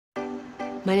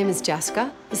My name is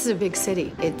Jessica. This is a big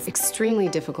city. It's extremely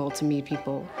difficult to meet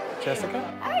people.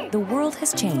 Jessica? Hi. The world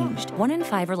has changed. 1 in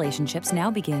 5 relationships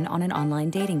now begin on an online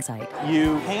dating site.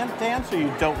 You can't dance or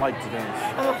you don't like to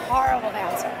dance? I'm a horrible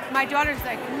dancer. My daughter's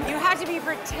like, you have to be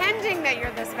pretending that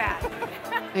you're this bad.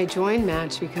 I joined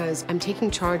Match because I'm taking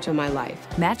charge of my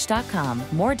life. Match.com.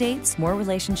 More dates, more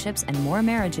relationships, and more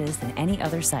marriages than any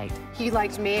other site. He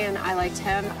liked me and I liked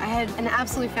him. I had an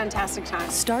absolutely fantastic time.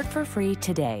 Start for free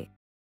today.